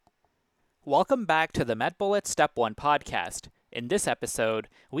Welcome back to the MedBullets Step 1 podcast. In this episode,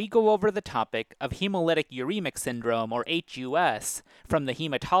 we go over the topic of hemolytic uremic syndrome, or HUS, from the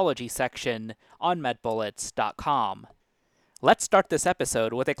hematology section on medbullets.com. Let's start this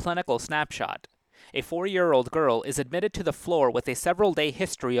episode with a clinical snapshot. A 4-year-old girl is admitted to the floor with a several-day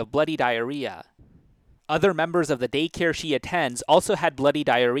history of bloody diarrhea. Other members of the daycare she attends also had bloody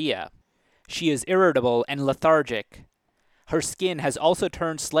diarrhea. She is irritable and lethargic. Her skin has also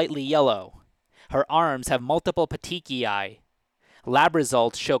turned slightly yellow. Her arms have multiple petechiae. Lab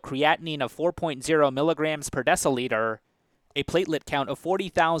results show creatinine of 4.0 milligrams per deciliter, a platelet count of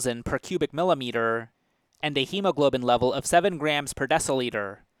 40,000 per cubic millimeter, and a hemoglobin level of 7 grams per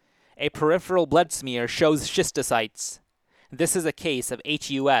deciliter. A peripheral blood smear shows schistocytes. This is a case of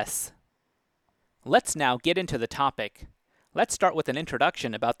HUS. Let's now get into the topic. Let's start with an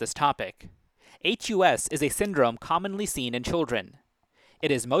introduction about this topic. HUS is a syndrome commonly seen in children.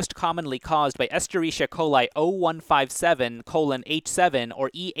 It is most commonly caused by Escherichia coli 0157:H7 or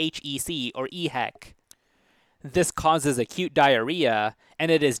EHEC or EHEC. This causes acute diarrhea,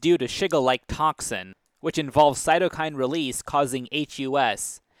 and it is due to Shiga-like toxin, which involves cytokine release causing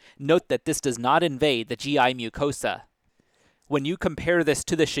HUS. Note that this does not invade the GI mucosa. When you compare this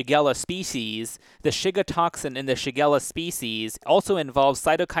to the Shigella species, the Shiga toxin in the Shigella species also involves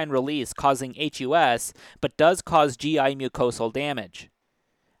cytokine release causing HUS, but does cause GI mucosal damage.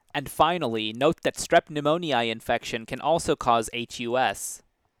 And finally, note that strep pneumoniae infection can also cause HUS.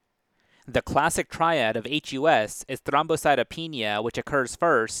 The classic triad of HUS is thrombocytopenia, which occurs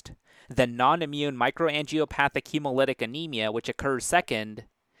first, then non-immune microangiopathic hemolytic anemia, which occurs second,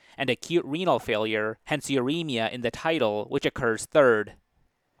 and acute renal failure, hence uremia in the title, which occurs third.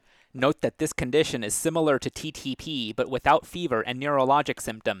 Note that this condition is similar to TTP, but without fever and neurologic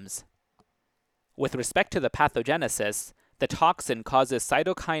symptoms. With respect to the pathogenesis, the toxin causes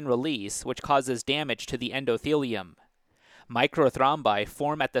cytokine release, which causes damage to the endothelium. Microthrombi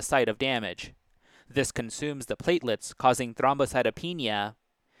form at the site of damage. This consumes the platelets, causing thrombocytopenia.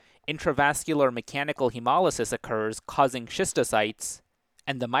 Intravascular mechanical hemolysis occurs, causing schistocytes,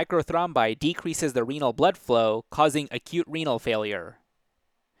 and the microthrombi decreases the renal blood flow, causing acute renal failure.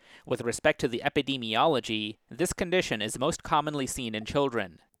 With respect to the epidemiology, this condition is most commonly seen in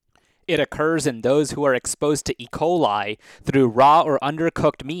children. It occurs in those who are exposed to E. coli through raw or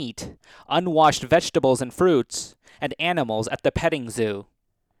undercooked meat, unwashed vegetables and fruits, and animals at the petting zoo.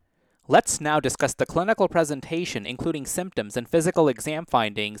 Let's now discuss the clinical presentation, including symptoms and physical exam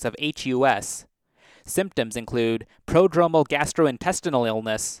findings of HUS. Symptoms include prodromal gastrointestinal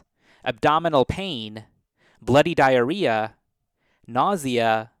illness, abdominal pain, bloody diarrhea,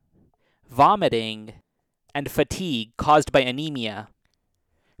 nausea, vomiting, and fatigue caused by anemia.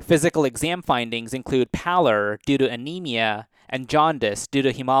 Physical exam findings include pallor due to anemia and jaundice due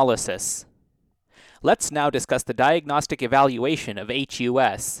to hemolysis. Let's now discuss the diagnostic evaluation of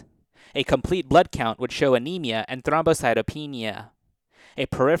HUS. A complete blood count would show anemia and thrombocytopenia. A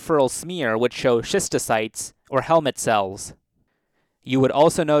peripheral smear would show schistocytes or helmet cells. You would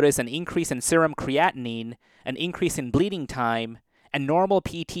also notice an increase in serum creatinine, an increase in bleeding time, and normal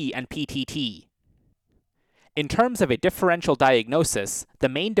PT and PTT. In terms of a differential diagnosis, the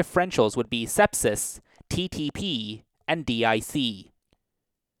main differentials would be sepsis, TTP, and DIC.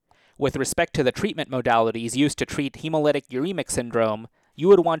 With respect to the treatment modalities used to treat hemolytic uremic syndrome, you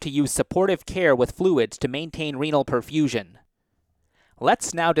would want to use supportive care with fluids to maintain renal perfusion.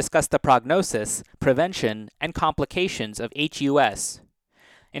 Let's now discuss the prognosis, prevention, and complications of HUS.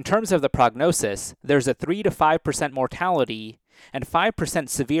 In terms of the prognosis, there's a 3 to 5% mortality and 5%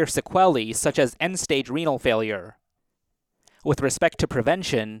 severe sequelae such as end-stage renal failure. With respect to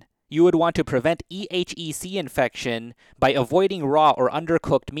prevention, you would want to prevent EHEC infection by avoiding raw or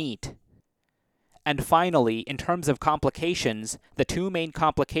undercooked meat. And finally, in terms of complications, the two main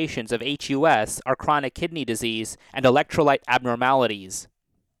complications of HUS are chronic kidney disease and electrolyte abnormalities.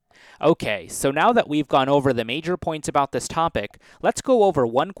 Okay, so now that we've gone over the major points about this topic, let's go over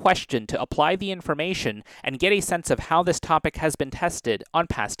one question to apply the information and get a sense of how this topic has been tested on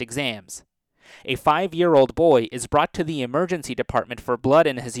past exams. A 5-year-old boy is brought to the emergency department for blood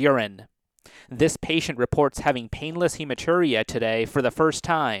in his urine. This patient reports having painless hematuria today for the first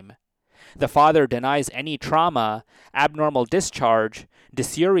time. The father denies any trauma, abnormal discharge,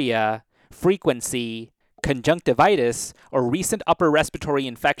 dysuria, frequency, conjunctivitis, or recent upper respiratory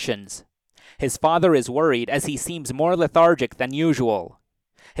infections. His father is worried as he seems more lethargic than usual.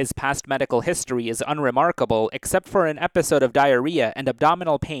 His past medical history is unremarkable except for an episode of diarrhea and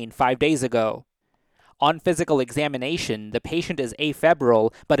abdominal pain 5 days ago. On physical examination, the patient is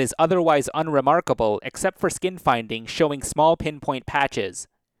afebrile but is otherwise unremarkable except for skin findings showing small pinpoint patches.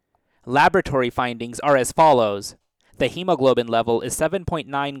 Laboratory findings are as follows. The hemoglobin level is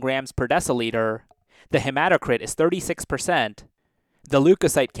 7.9 grams per deciliter. The hematocrit is 36%. The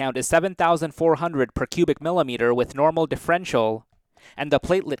leukocyte count is 7,400 per cubic millimeter with normal differential, and the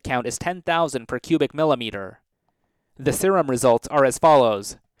platelet count is 10,000 per cubic millimeter. The serum results are as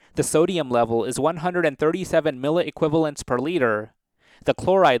follows. The sodium level is 137 milliequivalents per liter. The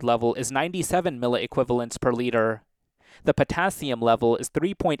chloride level is 97 milliequivalents per liter. The potassium level is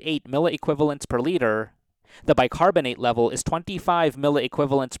 3.8 milliequivalents per liter. The bicarbonate level is 25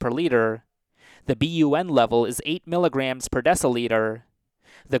 milliequivalents per liter. The BUN level is 8 milligrams per deciliter.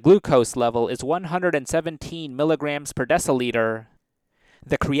 The glucose level is 117 milligrams per deciliter.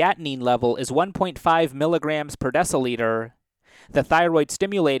 The creatinine level is 1.5 milligrams per deciliter. The thyroid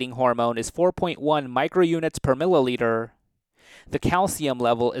stimulating hormone is 4.1 microunits per milliliter. The calcium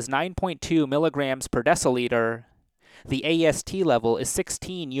level is 9.2 milligrams per deciliter. The AST level is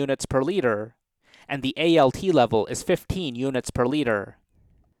 16 units per liter. And the ALT level is 15 units per liter.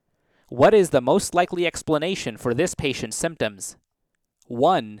 What is the most likely explanation for this patient's symptoms?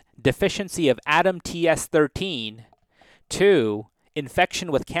 1. Deficiency of Adam TS13. 2.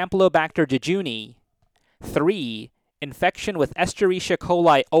 Infection with Campylobacter jejuni. 3. Infection with Escherichia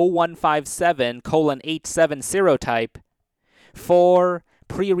coli 0157:H7 serotype. 4.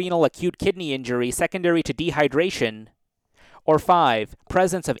 Prerenal acute kidney injury secondary to dehydration. Or 5.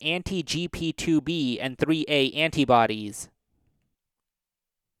 Presence of anti-GP2B and 3A antibodies.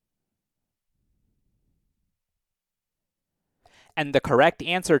 And the correct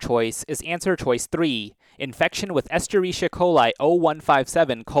answer choice is answer choice 3, infection with Escherichia coli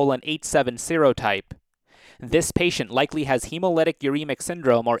 0157:H7 serotype. This patient likely has hemolytic uremic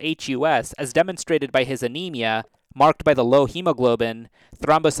syndrome or HUS as demonstrated by his anemia, marked by the low hemoglobin,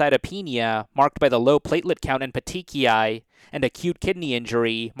 thrombocytopenia, marked by the low platelet count and petechiae, and acute kidney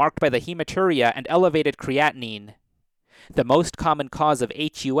injury, marked by the hematuria and elevated creatinine. The most common cause of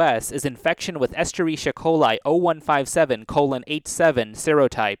HUS is infection with Escherichia coli 0157:H7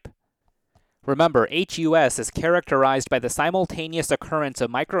 serotype. Remember, HUS is characterized by the simultaneous occurrence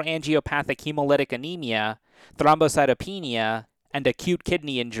of microangiopathic hemolytic anemia, thrombocytopenia, and acute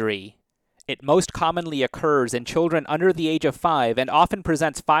kidney injury. It most commonly occurs in children under the age of 5 and often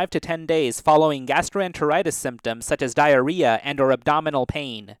presents 5 to 10 days following gastroenteritis symptoms such as diarrhea and/or abdominal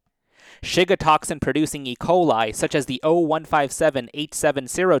pain. Shiga toxin-producing E. coli, such as the 0157:H7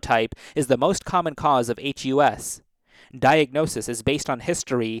 serotype, is the most common cause of HUS. Diagnosis is based on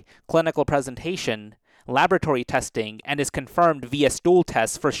history, clinical presentation, laboratory testing, and is confirmed via stool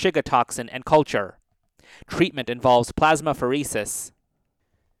tests for Shiga toxin and culture. Treatment involves plasmapheresis.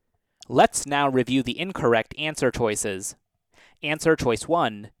 Let's now review the incorrect answer choices. Answer choice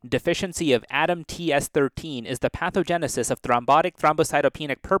 1, deficiency of Adam TS13 is the pathogenesis of thrombotic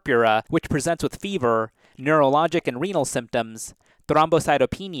thrombocytopenic purpura, which presents with fever, neurologic and renal symptoms,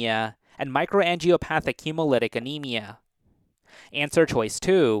 thrombocytopenia, and microangiopathic hemolytic anemia. Answer choice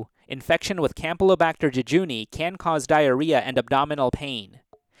 2, infection with Campylobacter jejuni can cause diarrhea and abdominal pain.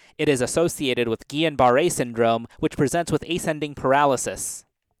 It is associated with Guillain-Barré syndrome, which presents with ascending paralysis.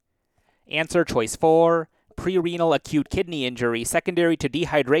 Answer choice 4, prerenal acute kidney injury secondary to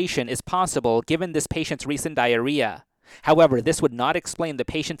dehydration is possible given this patient's recent diarrhea. However, this would not explain the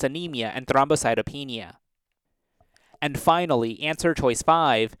patient's anemia and thrombocytopenia. And finally, answer choice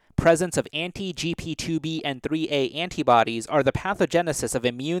 5, presence of anti-GP2B and 3A antibodies are the pathogenesis of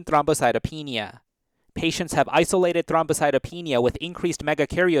immune thrombocytopenia. Patients have isolated thrombocytopenia with increased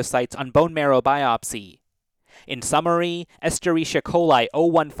megakaryocytes on bone marrow biopsy. In summary, Escherichia coli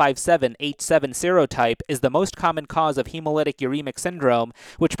 0157:H7 serotype is the most common cause of hemolytic uremic syndrome,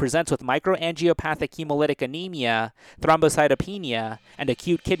 which presents with microangiopathic hemolytic anemia, thrombocytopenia, and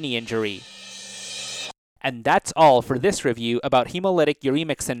acute kidney injury. And that's all for this review about hemolytic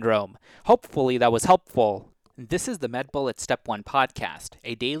uremic syndrome. Hopefully that was helpful. This is the MedBullets Step 1 podcast,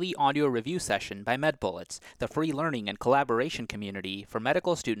 a daily audio review session by MedBullets, the free learning and collaboration community for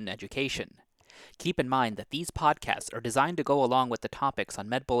medical student education. Keep in mind that these podcasts are designed to go along with the topics on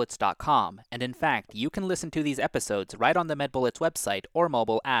medbullets.com, and in fact, you can listen to these episodes right on the MedBullets website or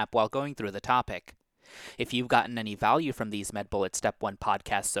mobile app while going through the topic. If you've gotten any value from these MedBullets Step 1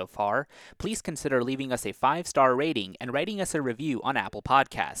 podcasts so far, please consider leaving us a 5-star rating and writing us a review on Apple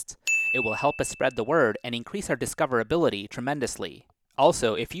Podcasts. It will help us spread the word and increase our discoverability tremendously.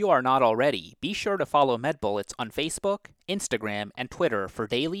 Also, if you are not already, be sure to follow MedBullets on Facebook, Instagram, and Twitter for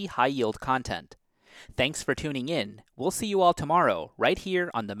daily high-yield content. Thanks for tuning in. We'll see you all tomorrow, right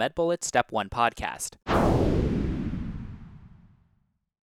here on the MedBullets Step 1 podcast.